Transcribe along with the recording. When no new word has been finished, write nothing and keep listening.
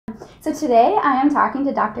So today I am talking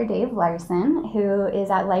to Dr. Dave Larson, who is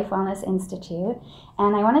at Life Wellness Institute,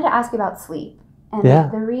 and I wanted to ask you about sleep. And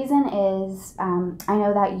the reason is I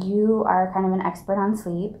know that you are kind of an expert on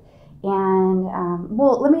sleep, and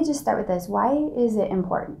well, let me just start with this. Why is it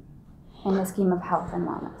important in the scheme of health and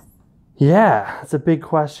wellness? Yeah, it's a big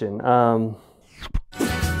question.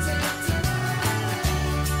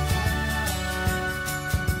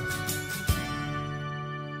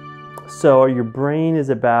 So your brain is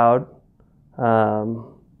about, I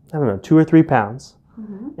don't know, 2 or 3 pounds,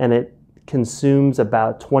 and it consumes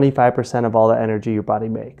about 25% of all the energy your body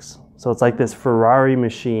makes. So it's like this Ferrari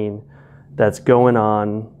machine that's going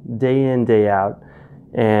on day in, day out,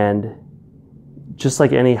 and just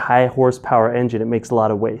like any high horsepower engine, it makes a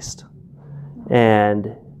lot of waste.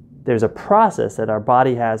 And there's a process that our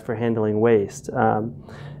body has for handling waste.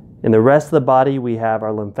 In the rest of the body, we have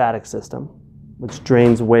our lymphatic system, which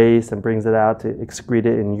drains waste and brings it out to excrete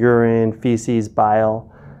it in urine, feces,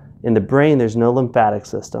 bile. In the brain, there's no lymphatic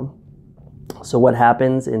system. So what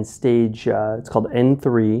happens in stage, it's called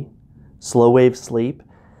N3, slow wave sleep,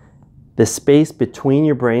 the space between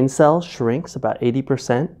your brain cells shrinks about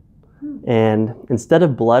 80%. And instead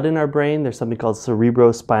of blood in our brain, there's something called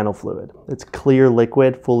cerebrospinal fluid. It's clear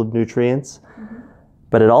liquid full of nutrients,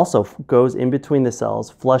 but it also goes in between the cells,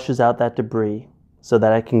 flushes out that debris so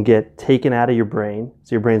that it can get taken out of your brain,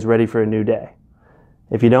 so your brain's ready for a new day.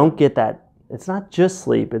 If you don't get that, it's not just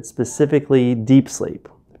sleep, it's specifically deep sleep.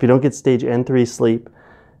 If you don't get stage N3 sleep,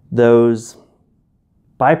 those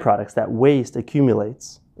byproducts, that waste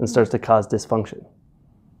accumulates and starts to cause dysfunction.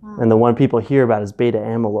 And the one people hear about is beta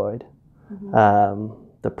amyloid,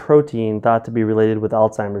 the protein thought to be related with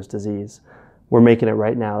Alzheimer's disease. We're making it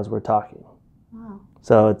right now as we're talking.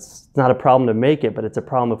 So it's not a problem to make it, but it's a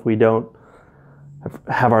problem if we don't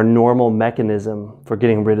have our normal mechanism for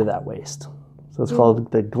getting rid of that waste. So it's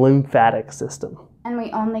called the lymphatic system. And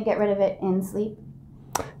we only get rid of it in sleep?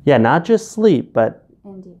 Yeah, not just sleep, but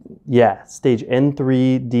In deep sleep. Yeah, stage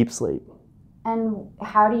N3 deep sleep. And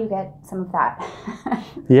how do you get some of that?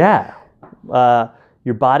 Yeah,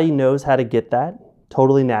 your body knows how to get that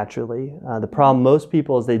totally naturally. The problem most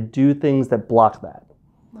people is they do things that block that.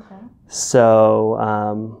 Okay.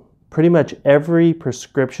 So pretty much every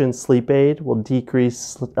prescription sleep aid will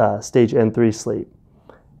decrease stage N3 sleep.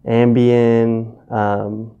 Ambien,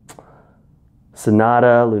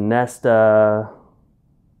 Sonata, Lunesta,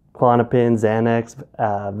 Klonopin, Xanax,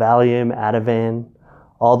 Valium, Ativan,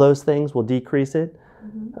 all those things will decrease it.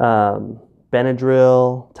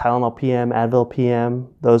 Benadryl, Tylenol PM, Advil PM,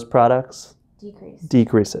 those products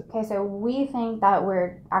decrease it. Okay, so we think that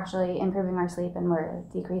we're actually improving our sleep and we're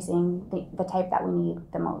decreasing the type that we need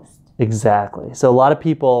the most. Exactly. So a lot of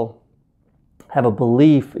people have a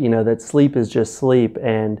belief, that sleep is just sleep,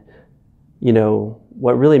 and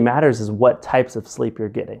what really matters is what types of sleep you're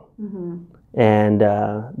getting. And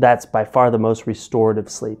that's by far the most restorative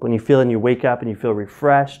sleep. When you wake up and you feel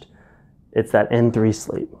refreshed, it's that N3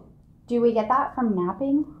 sleep. Do we get that from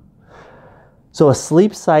napping? So a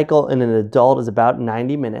sleep cycle in an adult is about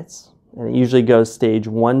 90 minutes, and it usually goes stage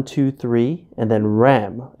 1, 2, 3, and then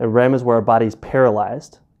REM. And REM is where our body's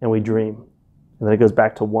paralyzed and we dream. And then it goes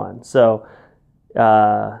back to 1. So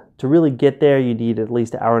to really get there, you need at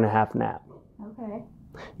least an 1.5 hour nap. Okay.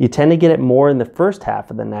 You tend to get it more in the first half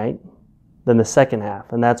of the night than the second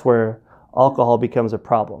half, and that's where alcohol becomes a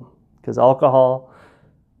problem. Because alcohol,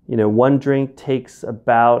 one drink takes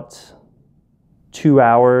about 2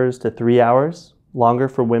 hours to 3 hours longer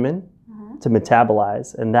for women to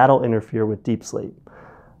metabolize, and that'll interfere with deep sleep.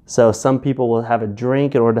 So some people will have a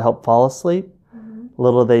drink in order to help fall asleep.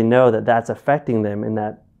 Little they know that that's affecting them in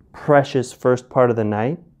that precious first part of the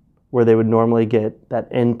night where they would normally get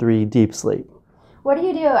that N3 deep sleep. What do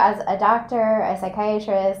you do as a doctor, a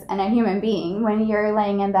psychiatrist, and a human being when you're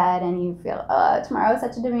laying in bed and you feel, tomorrow is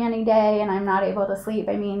such a demanding day and I'm not able to sleep?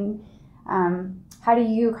 I mean, how do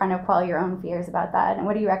you kind of quell your own fears about that? And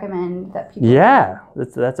what do you recommend that people do?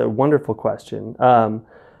 That's a wonderful question.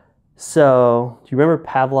 So do you remember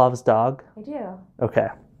Pavlov's dog? I do. Okay.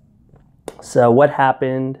 So what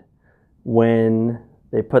happened when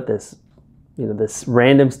they put this, this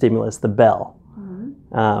random stimulus, the bell,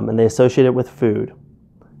 and they associate it with food?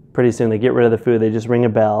 Pretty soon they get rid of the food, they just ring a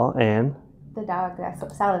bell and the dog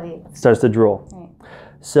salivates. Starts to drool. Right.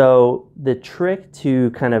 So the trick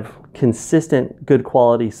to kind of consistent good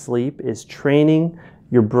quality sleep is training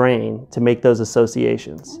your brain to make those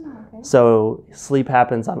associations. So sleep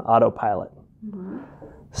happens on autopilot.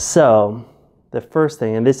 So the first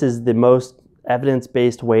thing, and this is the most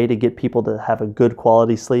evidence-based way to get people to have a good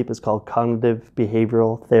quality sleep, is called cognitive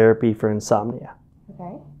behavioral therapy for insomnia.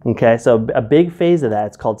 Okay. Okay, so a big phase of that,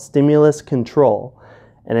 it's called stimulus control.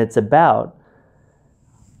 And it's about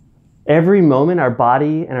every moment our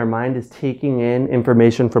body and our mind is taking in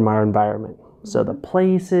information from our environment. So the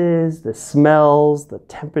places, the smells, the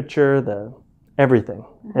temperature, the everything.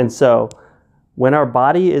 And so when our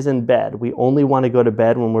body is in bed, we only want to go to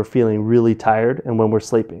bed when we're feeling really tired and when we're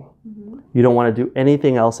sleeping. You don't want to do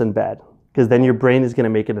anything else in bed, because then your brain is going to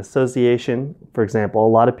make an association. For example, a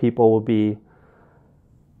lot of people will be,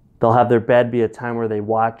 they'll have their bed be a time where they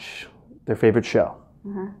watch their favorite show.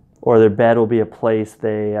 Or their bed will be a place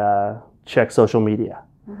they check social media.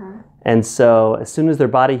 And so as soon as their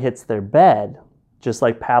body hits their bed, just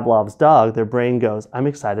like Pavlov's dog, their brain goes, I'm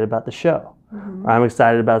excited about the show. Or I'm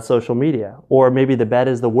excited about social media. Or maybe the bed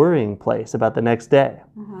is the worrying place about the next day.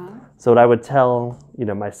 So what I would tell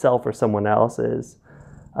myself or someone else is,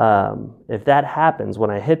 if that happens when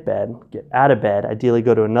I hit bed, get out of bed, ideally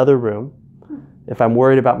go to another room. If I'm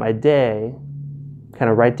worried about my day, kind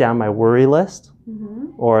of write down my worry list.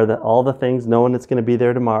 Or all the things, knowing it's going to be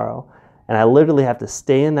there tomorrow. And I literally have to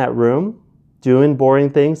stay in that room doing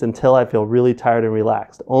boring things until I feel really tired and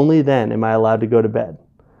relaxed. Only then am I allowed to go to bed.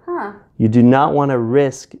 You do not want to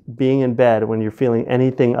risk being in bed when you're feeling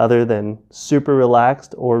anything other than super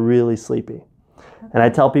relaxed or really sleepy. And I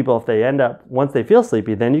tell people, if they end up, once they feel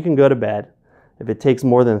sleepy, then you can go to bed. If it takes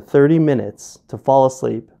more than 30 minutes to fall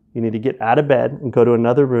asleep, you need to get out of bed and go to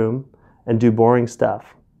another room and do boring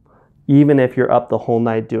stuff, even if you're up the whole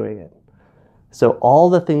night doing it. So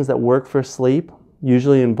all the things that work for sleep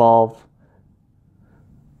usually involve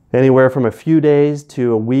anywhere from a few days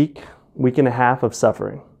to a week, week and a half of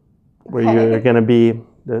suffering, where you're going to be,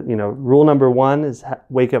 rule number 1 is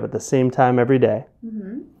wake up at the same time every day.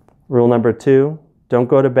 Rule number 2, don't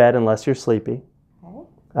go to bed unless you're sleepy.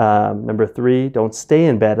 Number 3, don't stay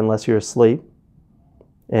in bed unless you're asleep.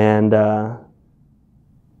 And gosh,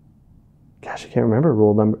 I can't remember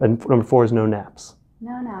number 4 is no naps.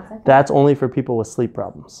 No naps. Okay. That's only for people with sleep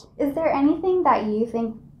problems. Is there anything that you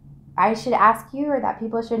think I should ask you or that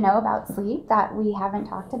people should know about sleep that we haven't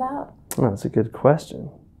talked about? Oh, that's a good question.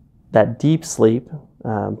 That deep sleep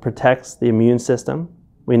protects the immune system.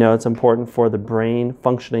 We know it's important for the brain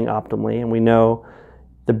functioning optimally, and we know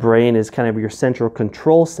the brain is kind of your central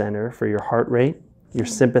control center for your heart rate, your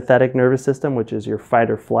sympathetic nervous system, which is your fight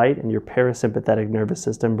or flight, and your parasympathetic nervous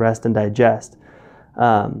system, rest and digest.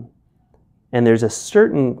 And there's a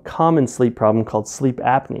certain common sleep problem called sleep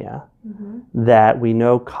apnea that we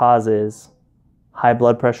know causes high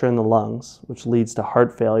blood pressure in the lungs, which leads to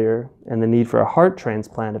heart failure and the need for a heart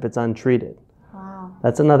transplant if it's untreated. Wow.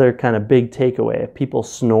 That's another kind of big takeaway. If people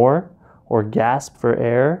snore or gasp for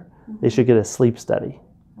air, they should get a sleep study.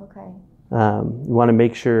 Okay. You want to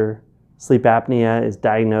make sure sleep apnea is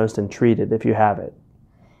diagnosed and treated if you have it.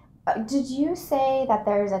 Did you say that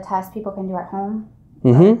there's a test people can do at home?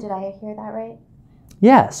 Did I hear that right?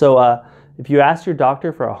 Yeah. So if you ask your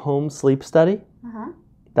doctor for a home sleep study,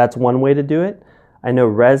 that's one way to do it. I know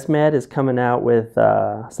ResMed is coming out with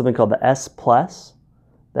something called the S+.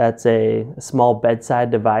 That's a small bedside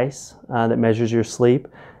device that measures your sleep.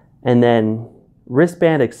 And then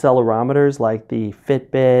wristband accelerometers like the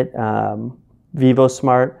Fitbit,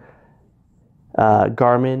 VivoSmart,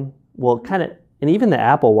 Garmin will kind of, and even the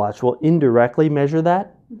Apple Watch will indirectly measure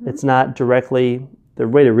that. It's not directly, the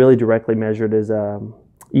way to really directly measure it is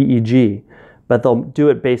EEG, but they'll do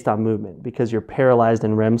it based on movement because you're paralyzed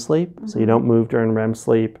in REM sleep, so you don't move during REM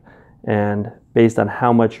sleep, and based on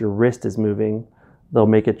how much your wrist is moving, they'll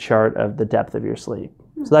make a chart of the depth of your sleep.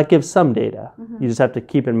 So that gives some data. You just have to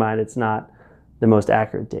keep in mind it's not the most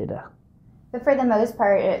accurate data. But for the most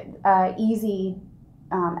part, easy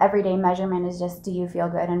everyday measurement is just, do you feel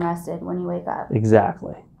good and rested when you wake up?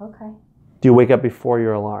 Exactly. Okay. Do you wake up before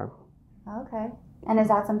your alarm? Okay. And is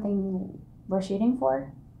that something we're shooting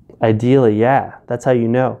for? Ideally, yeah. That's how you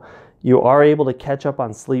know. You are able to catch up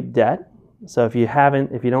on sleep debt. So if you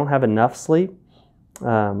don't have enough sleep,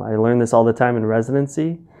 I learn this all the time in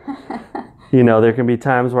residency. There can be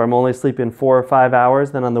times where I'm only sleeping 4 or 5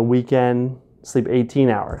 hours, then on the weekend sleep 18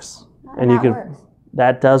 hours. And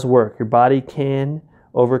that does work. Your body can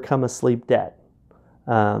overcome a sleep debt.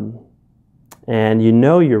 And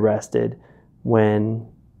you're rested when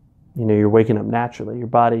you're waking up naturally. Your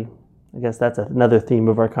body, I guess that's another theme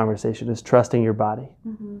of our conversation, is trusting your body.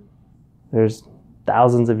 There's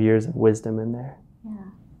thousands of years of wisdom in there. Yeah.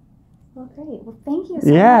 Well, great. Well, thank you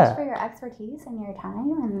so much for your expertise and your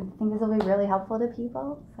time, and I think this will be really helpful to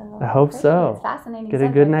people. So I hope so. It's fascinating. Get a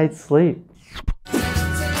good night's sleep.